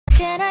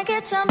Can I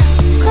get some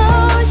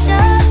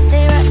closure?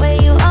 Stay right where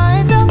you are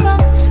and don't come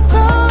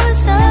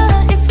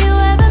closer. If you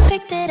haven't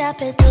picked it up,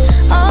 it's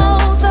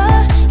over.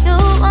 You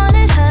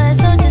wanted her,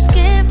 so just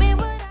give me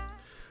what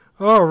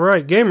I...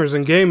 Alright, gamers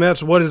and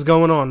gamettes, what is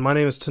going on? My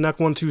name is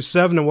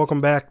Tanek127 and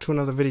welcome back to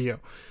another video.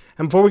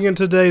 And before we get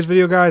into today's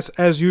video, guys,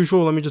 as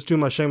usual, let me just do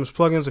my shameless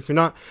plugins. If you're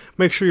not,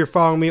 make sure you're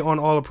following me on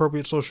all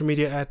appropriate social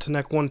media at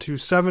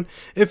Tanek127.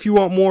 If you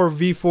want more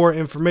V4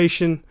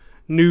 information,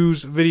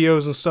 news,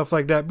 videos, and stuff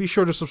like that, be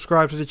sure to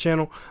subscribe to the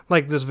channel,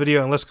 like this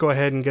video, and let's go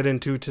ahead and get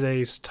into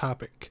today's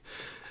topic.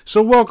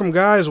 So welcome,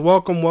 guys.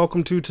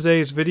 Welcome to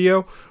today's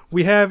video.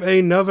 We have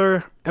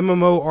another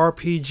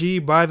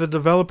MMORPG by the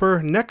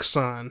developer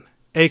Nexon,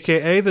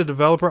 aka the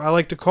developer I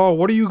like to call,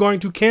 what are you going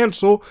to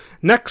cancel,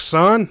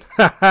 Nexon?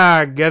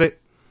 Haha, get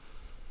it?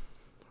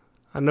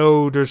 I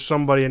know there's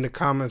somebody in the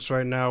comments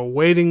right now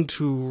waiting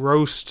to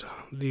roast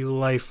the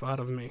life out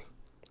of me.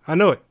 I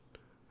know it.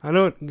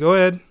 Go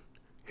ahead.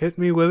 Hit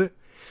me with it.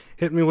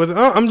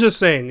 Oh, I'm just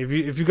saying,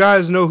 if you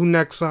guys know who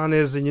Nexon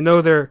is, and you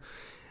know they're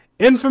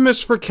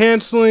infamous for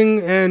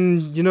canceling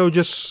and, you know,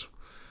 just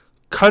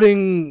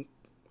cutting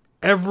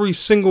every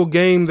single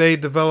game they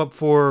develop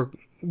for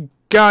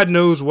God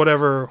knows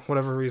whatever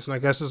reason. I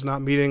guess it's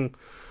not meeting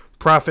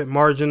profit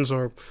margins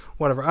or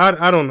whatever.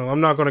 I don't know. I'm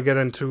not going to get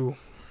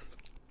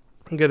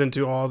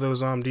into all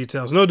those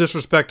details. No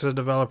disrespect to the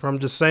developer. I'm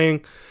just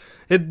saying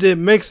it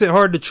makes it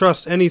hard to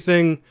trust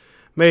anything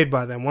made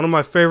by them. One of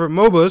my favorite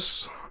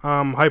MOBAs,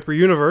 Hyper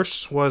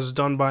Universe, was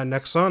done by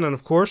Nexon, and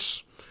of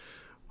course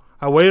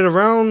I waited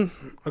around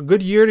a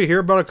good year to hear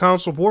about a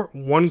console port.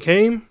 One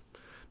came,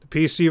 the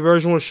PC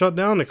version was shut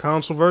down, the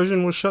console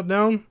version was shut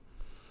down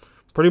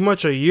pretty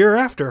much a year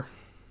after.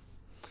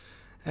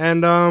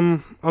 And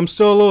I'm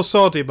still a little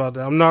salty about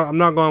that. I'm not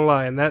gonna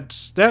lie, and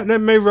that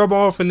may rub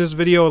off in this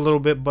video a little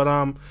bit, but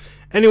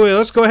anyway,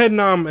 let's go ahead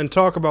and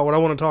talk about what I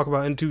want to talk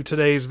about into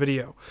today's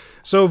video.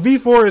 So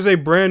V4 is a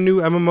brand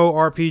new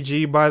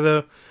MMORPG by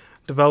the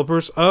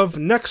developers of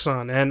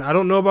Nexon, and I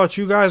don't know about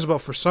you guys, but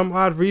for some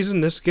odd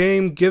reason this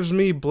game gives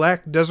me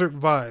Black Desert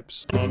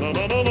vibes.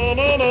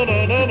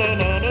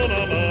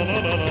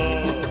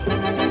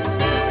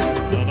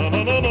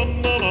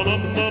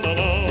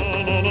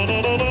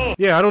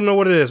 Yeah, I don't know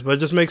what it is,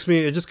 but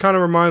it just kind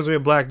of reminds me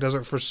of Black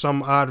Desert for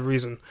some odd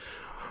reason.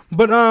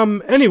 But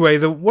anyway,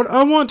 what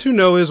I want to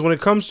know is, when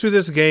it comes to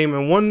this game,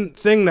 and one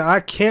thing that I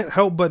can't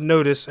help but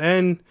notice,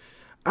 and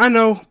I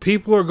know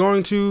people are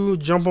going to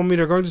jump on me,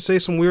 they're going to say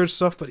some weird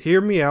stuff, but hear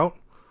me out.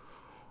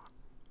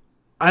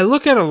 I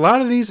look at a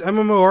lot of these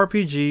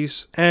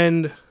MMORPGs,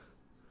 and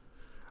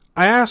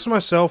I ask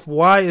myself,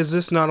 why is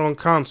this not on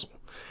console?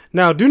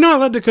 Now, do not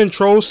let the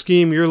control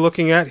scheme you're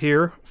looking at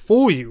here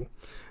fool you.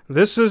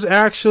 This is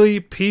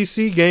actually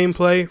PC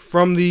gameplay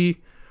from the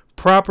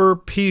proper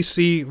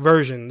PC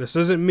version. This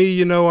isn't me,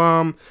 you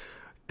know,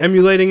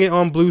 emulating it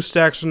on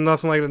BlueStacks or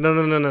nothing like that.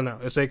 No.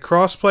 It's a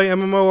cross-play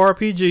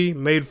MMORPG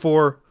made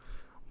for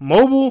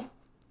mobile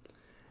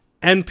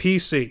and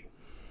PC.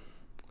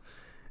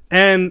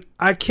 And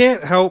I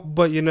can't help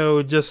but, you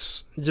know,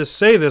 just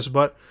say this,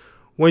 but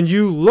when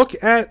you look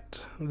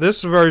at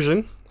this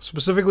version,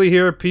 specifically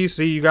here at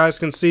PC, you guys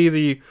can see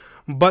the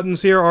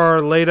buttons here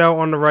are laid out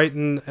on the right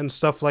and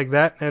stuff like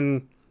that,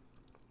 and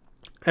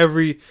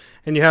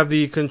you have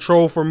the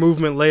control for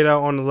movement laid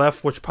out on the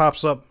left, which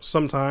pops up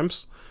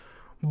sometimes.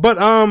 But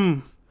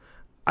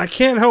I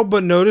can't help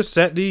but notice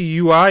that the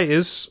UI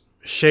is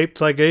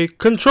shaped like a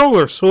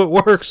controller, so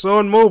it works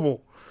on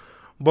mobile.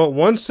 But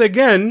once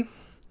again,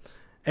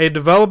 a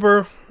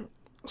developer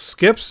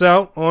skips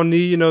out on the,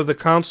 you know, the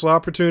console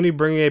opportunity,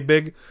 bringing a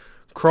big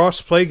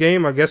cross-play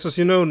game. I guess it's,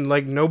 you know,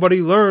 like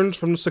nobody learns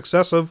from the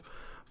success of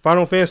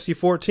Final Fantasy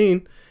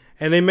XIV,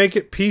 and they make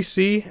it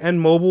PC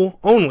and mobile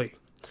only.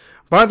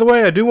 By the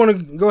way, I do want to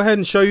go ahead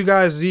and show you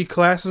guys the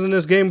classes in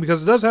this game,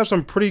 because it does have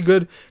some pretty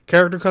good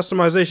character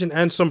customization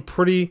and some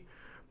pretty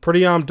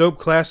dope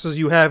classes.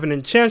 You have an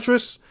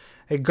Enchantress,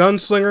 a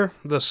Gunslinger,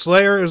 the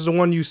Slayer is the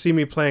one you see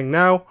me playing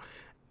now,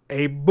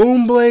 a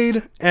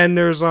Boomblade, and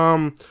there's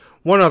one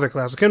other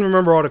class. I can't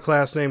remember all the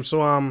class names,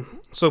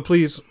 so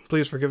please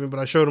forgive me, but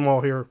I showed them all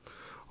here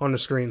on the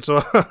screen,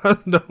 so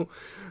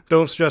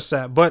don't stress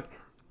that. But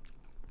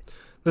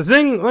the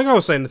thing, like I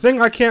was saying, the thing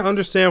I can't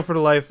understand for the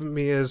life of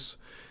me is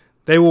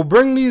they will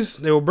bring these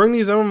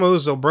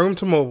MMOs, they'll bring them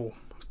to mobile.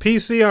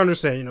 PC, I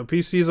understand, you know,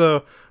 PC's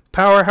a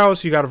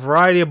powerhouse, you got a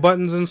variety of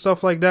buttons and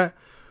stuff like that.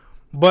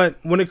 But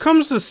when it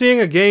comes to seeing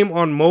a game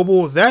on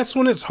mobile, that's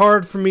when it's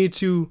hard for me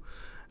to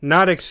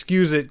not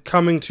excuse it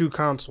coming to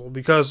console,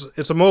 because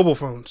it's a mobile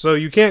phone. So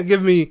you can't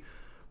give me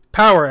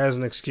power as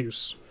an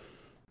excuse.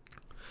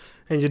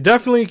 And you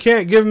definitely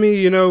can't give me,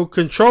 you know,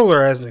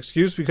 controller as an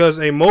excuse, because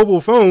a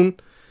mobile phone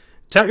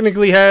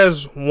technically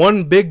has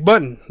one big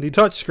button, the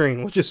touch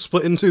screen, which is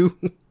split into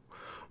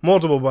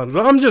multiple buttons.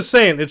 But I'm just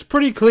saying, it's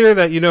pretty clear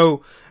that, you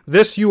know,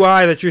 this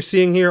UI that you're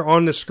seeing here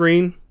on the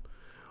screen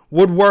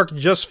would work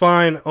just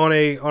fine on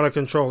a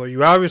controller.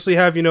 You obviously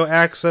have, you know,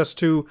 access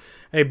to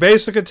a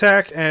basic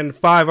attack and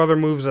 5 other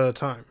moves at a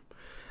time.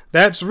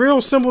 That's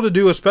real simple to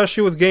do,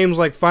 especially with games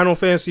like Final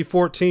Fantasy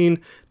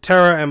XIV,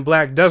 Terra, and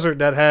Black Desert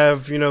that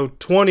have,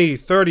 20,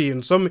 30,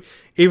 and some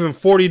even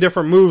 40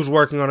 different moves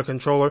working on a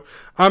controller.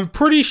 I'm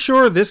pretty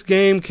sure this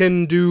game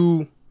can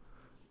do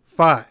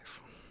 5.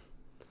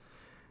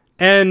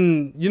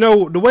 And,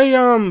 the way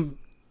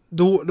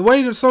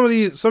that some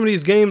of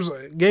these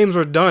games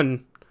are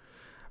done,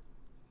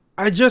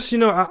 I just,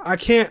 I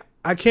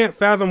can't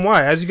fathom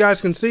why. As you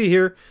guys can see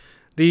here,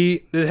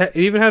 it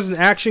even has an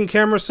action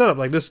camera setup.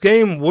 Like, this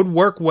game would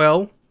work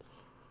well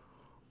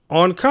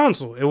on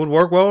console. It would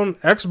work well on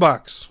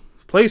Xbox,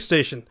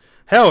 PlayStation.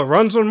 Hell, it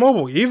runs on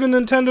mobile, even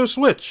Nintendo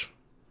Switch.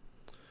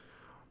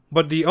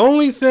 But the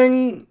only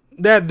thing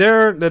that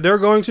they're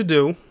going to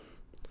do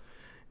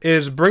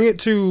is bring it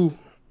to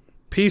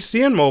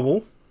PC and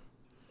mobile.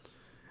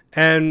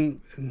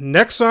 And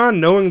Nexon,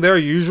 knowing their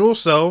usual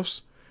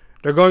selves,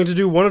 they're going to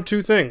do one of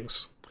two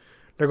things.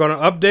 They're going to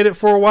update it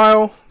for a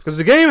while, because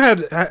the game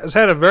has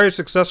had a very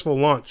successful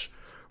launch,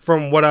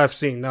 from what I've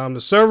seen.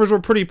 The servers were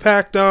pretty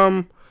packed.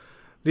 The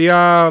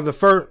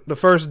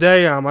first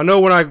day. I know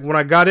when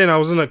I got in, I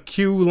was in a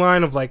queue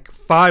line of like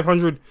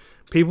 500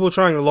 people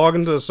trying to log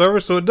into the server.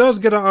 So it does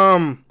get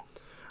a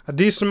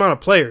decent amount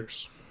of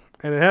players,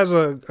 and it has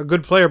a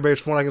good player base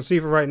from what I can see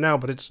for right now.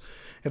 But it's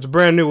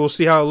brand new. We'll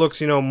see how it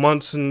looks,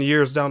 months and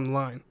years down the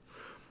line.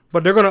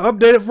 But they're going to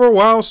update it for a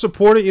while,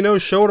 support it,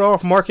 show it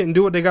off, market, and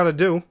do what they got to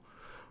do.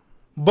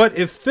 But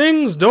if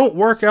things don't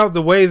work out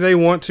the way they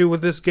want to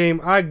with this game,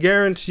 I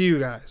guarantee you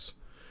guys,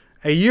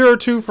 a year or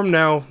two from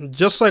now,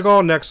 just like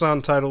all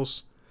Nexon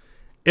titles,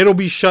 it'll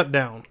be shut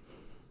down.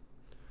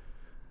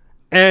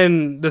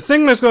 And the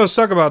thing that's going to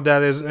suck about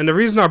that is, and the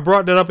reason I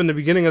brought that up in the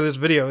beginning of this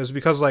video is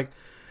because, like,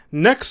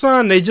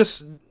 Nexon,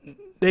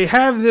 they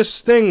have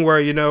this thing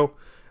where,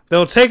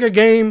 they'll take a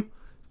game,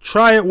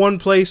 try it one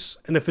place,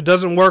 and if it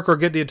doesn't work or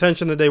get the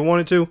attention that they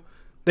want it to,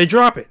 they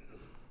drop it.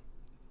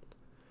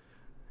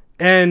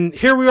 And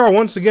here we are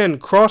once again,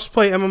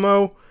 cross-play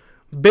MMO,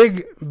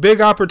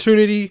 big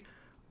opportunity,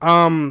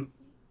 console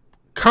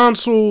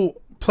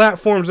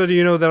platforms that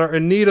that are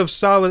in need of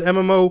solid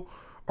MMO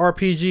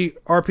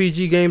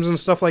RPG games and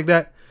stuff like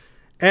that.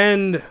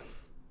 And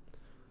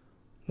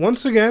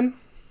once again,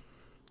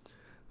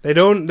 they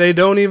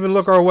don't even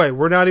look our way.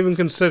 We're not even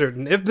considered.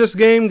 And if this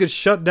game gets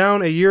shut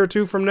down a year or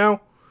two from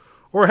now,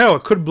 or hell,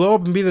 it could blow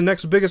up and be the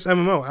next biggest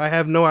MMO. I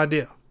have no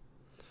idea.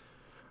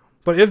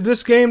 But if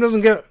this game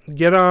doesn't get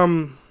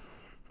the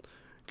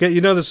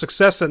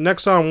success that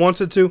Nexon wants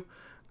it to,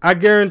 I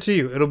guarantee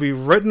you it'll be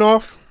written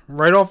off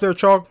right off their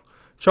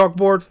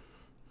chalkboard,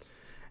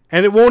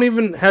 and it won't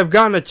even have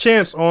gotten a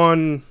chance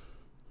on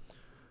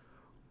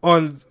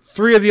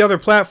 3 of the other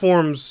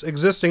platforms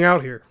existing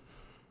out here.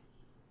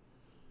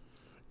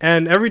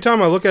 And every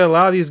time I look at a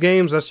lot of these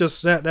games,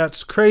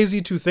 that's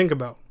crazy to think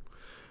about.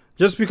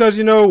 Just because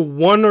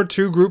 1 or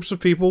 2 groups of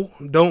people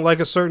don't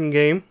like a certain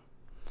game,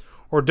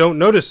 or don't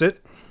notice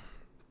it,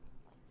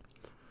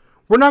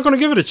 we're not going to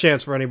give it a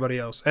chance for anybody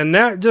else. And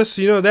that just,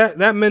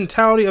 that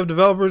mentality of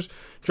developers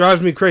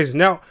drives me crazy.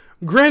 Now,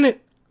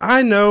 granted,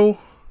 I know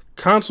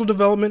console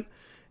development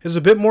is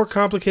a bit more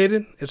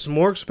complicated. It's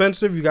more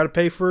expensive. You got to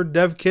pay for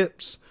dev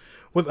kits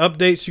with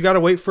updates. You got to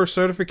wait for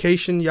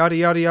certification, yada,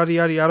 yada, yada,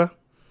 yada, yada.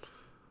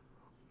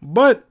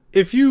 But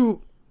if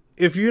you're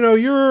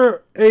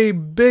a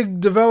big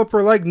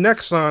developer like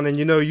Nexon and,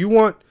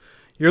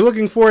 you're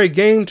looking for a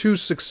game to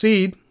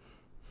succeed,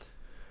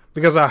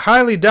 because I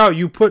highly doubt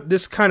you put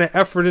this kind of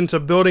effort into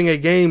building a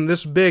game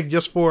this big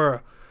just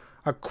for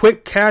a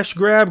quick cash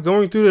grab,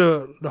 going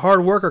through the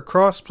hard work of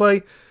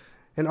crossplay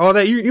and all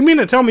that. You mean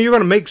to tell me you're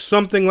going to make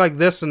something like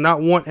this and not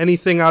want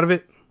anything out of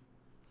it?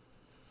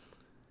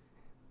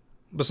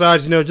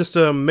 Besides, just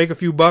to make a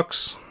few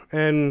bucks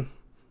and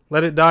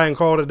let it die and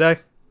call it a day?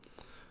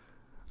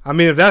 I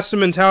mean, if that's the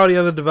mentality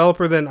of the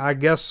developer, then I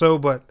guess so,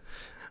 but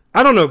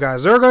I don't know,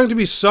 guys. There are going to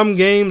be some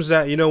games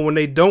that, when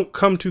they don't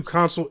come to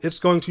console, it's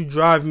going to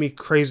drive me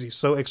crazy.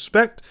 So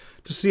expect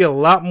to see a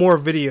lot more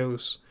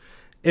videos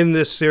in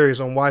this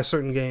series on why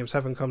certain games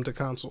haven't come to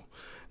console.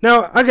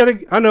 Now,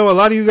 I know a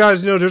lot of you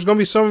guys, there's going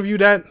to be some of you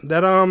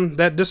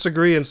that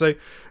disagree and say,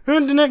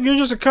 you're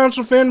just a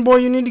console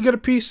fanboy, you need to get a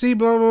PC,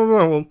 blah, blah,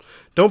 blah. Well,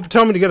 don't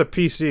tell me to get a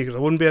PC, because I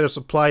wouldn't be able to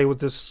supply you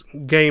with this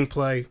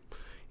gameplay,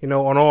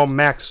 on all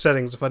max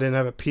settings if I didn't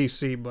have a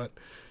PC, but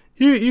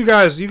You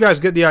guys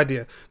get the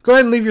idea. Go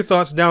ahead and leave your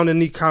thoughts down in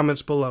the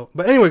comments below.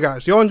 But anyway,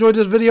 guys, y'all enjoyed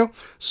this video?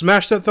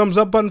 Smash that thumbs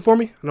up button for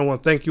me. And I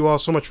want to thank you all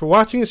so much for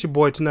watching. It's your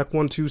boy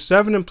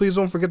Tnek127, and please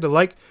don't forget to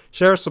like,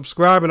 share,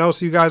 subscribe, and I'll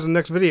see you guys in the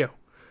next video.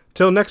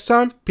 Till next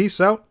time, peace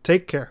out,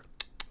 take care.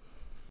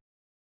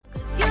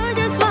 You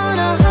just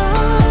wanna